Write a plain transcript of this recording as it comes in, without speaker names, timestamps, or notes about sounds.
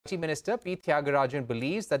Minister Thiaga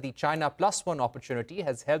believes that the China+1 opportunity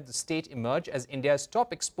has helped the state emerge as India's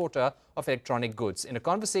top exporter of electronic goods. In a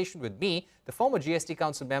conversation with me, the former GST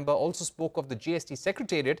Council member also spoke of the GST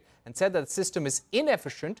secretariat and said that the system is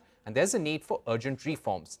inefficient and there's a need for urgent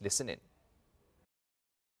reforms. Listen in.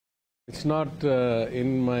 It's not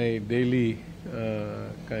in my daily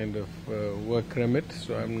kind of work remit,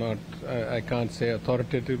 so I can't say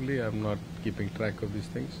authoritatively. I'm not keeping track of these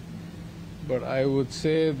things. But I would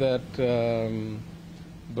say that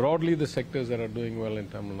broadly the sectors that are doing well in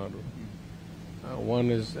Tamil Nadu. One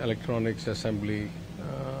is electronics, assembly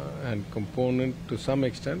and component to some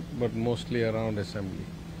extent, but mostly around assembly.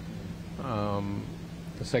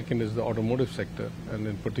 The second is the automotive sector, and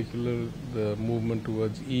in particular the movement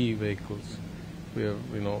towards e-vehicles. We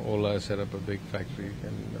have, Ola has set up a big factory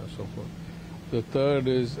and so forth. The third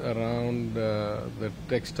is around the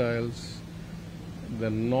textiles, the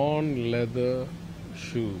non-leather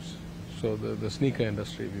shoes, so the sneaker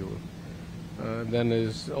industry, if you will. Then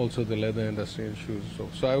is also the leather industry and shoes.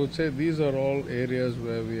 So I would say these are all areas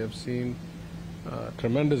where we have seen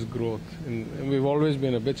tremendous growth. And we've always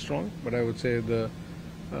been a bit strong, but I would say the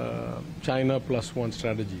China+1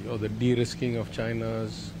 strategy, or the de-risking of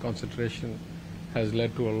China's concentration, has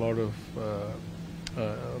led to a lot of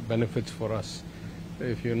benefits for us.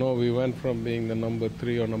 If you know, we went from being the number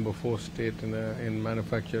 3 or number 4 state in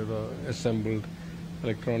manufactured or assembled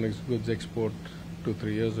electronics goods export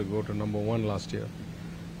 2-3 years ago to number 1 last year.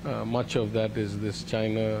 Much of that is this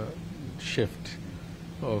China shift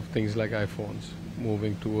of things like iPhones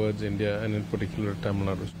moving towards India and in particular Tamil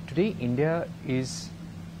Nadu. Today, India is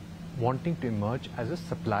wanting to emerge as a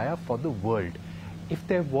supplier for the world. If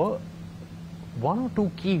there were 1 or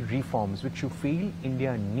 2 key reforms which you feel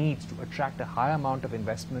India needs to attract a higher amount of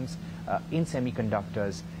investments in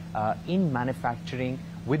semiconductors, in manufacturing,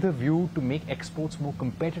 with a view to make exports more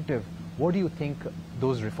competitive, what do you think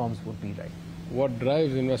those reforms would be like? What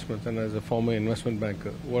drives investments, and as a former investment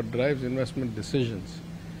banker, what drives investment decisions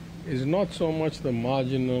is not so much the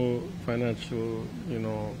marginal financial,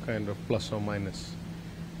 kind of plus or minus.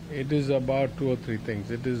 It is about 2 or 3 things.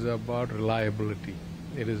 It is about reliability.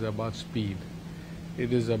 It is about speed.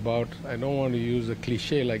 It is about, I don't want to use a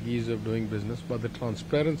cliche like ease of doing business, but the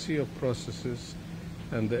transparency of processes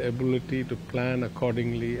and the ability to plan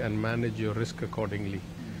accordingly and manage your risk accordingly.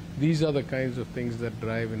 These are the kinds of things that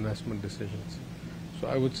drive investment decisions. So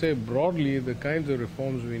I would say broadly the kinds of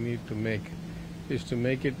reforms we need to make is to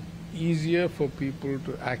make it easier for people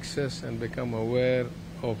to access and become aware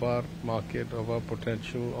of our market, of our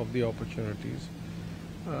potential, of the opportunities.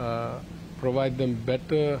 Provide them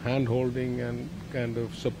better hand-holding and kind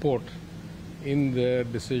of support in their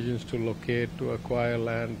decisions to locate, to acquire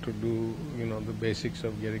land, to do, the basics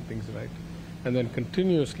of getting things right. And then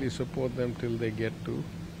continuously support them till they get to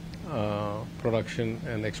production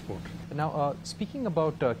and export. Now, speaking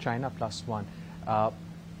about China+1,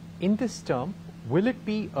 in this term, will it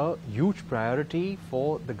be a huge priority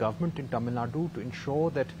for the government in Tamil Nadu to ensure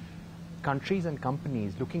that countries and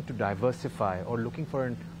companies looking to diversify or looking for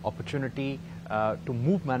an opportunity to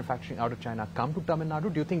move manufacturing out of China come to Tamil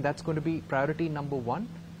Nadu? Do you think that's going to be priority number 1?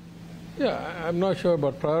 Yeah, I'm not sure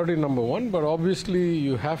about priority number 1, but obviously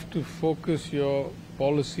you have to focus your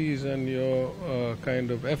policies and your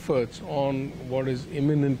kind of efforts on what is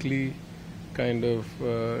imminently kind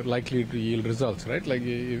of likely to yield results, right? Like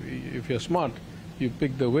if you're smart, you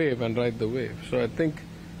pick the wave and ride the wave. So I think,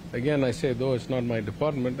 again, I say, though it's not my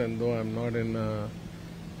department and though I'm not in a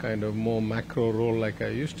kind of more macro role like I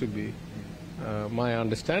used to be, my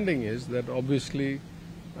understanding is that obviously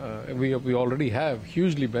we already have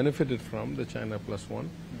hugely benefited from the China+1,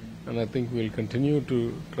 and I think we'll continue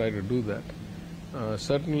to try to do that.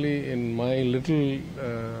 Certainly in my little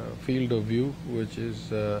field of view, which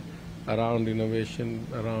is around innovation,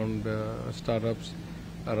 around startups,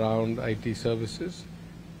 around IT services,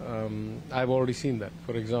 I've already seen that.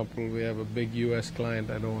 For example, we have a big US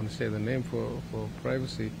client, I don't want to say the name for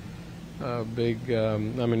privacy, not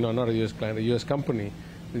a US client, a US company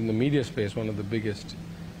in the media space, one of the biggest.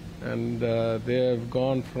 And they have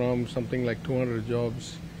gone from something like 200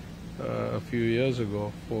 jobs a few years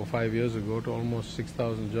ago, 4 or 5 years ago, to almost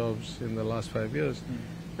 6,000 jobs in the last 5 years.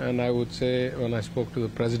 And I would say, when I spoke to the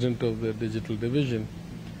president of the digital division,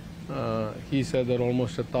 he said that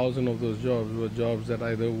almost 1,000 of those jobs were jobs that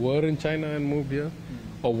either were in China and moved here,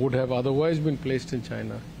 or would have otherwise been placed in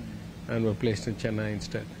China and were placed in Chennai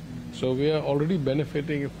instead. So we are already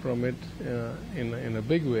benefiting from it in a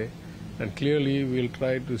big way, and clearly we'll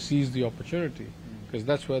try to seize the opportunity, because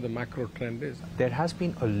that's where the macro trend is. There has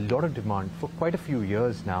been a lot of demand for quite a few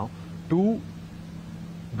years now to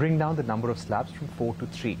bring down the number of slabs from 4 to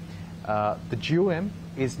 3. The GOM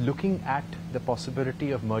is looking at the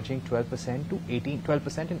possibility of merging 12% to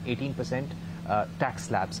 12% and 18% tax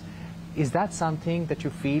slabs. Is that something that you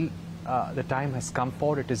feel the time has come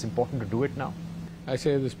for? It is important to do it now? I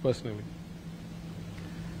say this personally.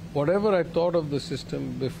 Whatever I thought of the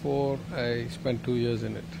system before I spent 2 years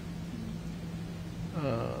in it,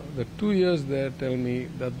 the 2 years there tell me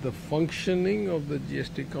that the functioning of the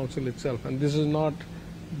GST Council itself, and this is not,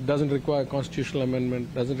 doesn't require constitutional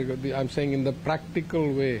amendment, doesn't require, I'm saying in the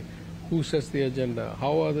practical way, who sets the agenda,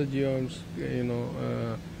 how are the GOMs,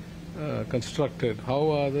 constructed, how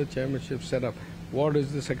are the chairmanships set up, what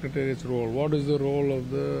is the secretariat's role, what is the role of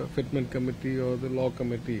the fitment committee or the law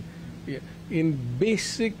committee. In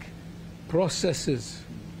basic processes,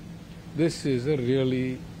 this is a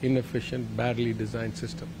really inefficient, badly designed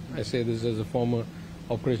system. I say this as a former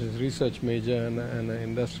operations research major and an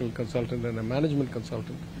industrial consultant and a management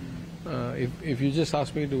consultant. If you just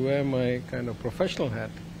ask me to wear my kind of professional hat,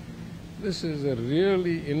 this is a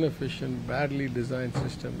really inefficient, badly designed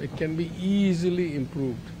system. It can be easily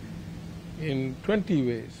improved in 20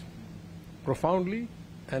 ways, profoundly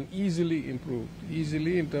and easily improved.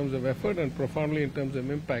 Easily in terms of effort and profoundly in terms of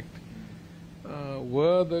impact.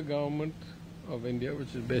 Were the government of India,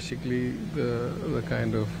 which is basically the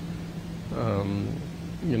kind of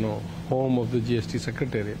home of the GST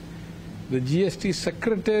Secretariat. The GST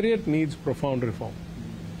Secretariat needs profound reform.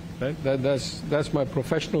 Right? That's my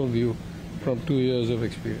professional view from 2 years of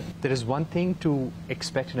experience. There is one thing to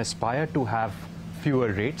expect and aspire to have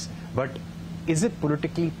fewer rates, but is it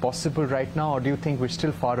politically possible right now, or do you think we're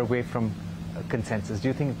still far away from consensus? Do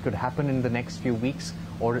you think it could happen in the next few weeks,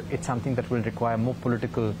 or it's something that will require more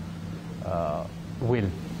political will?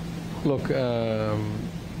 Look,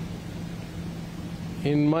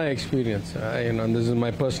 in my experience, and this is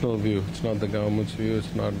my personal view, it's not the government's view,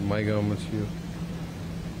 it's not my government's view.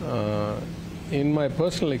 In my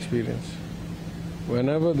personal experience,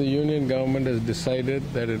 whenever the union government has decided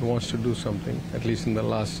that it wants to do something, at least in the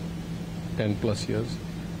last 10 plus years,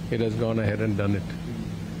 it has gone ahead and done it.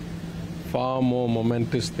 Far more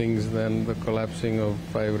momentous things than the collapsing of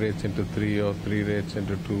 5 rates into 3 or 3 rates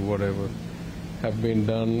into 2, whatever, have been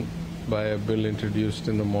done by a bill introduced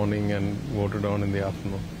in the morning and voted on in the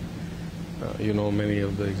afternoon. You know many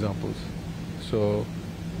of the examples. So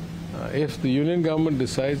if the union government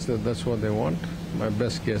decides that that's what they want, my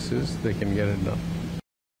best guess is they can get it done.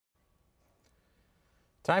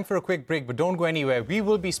 Time for a quick break, but don't go anywhere. We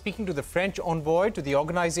will be speaking to the French envoy to the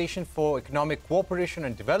Organization for Economic Cooperation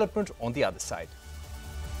and Development on the other side.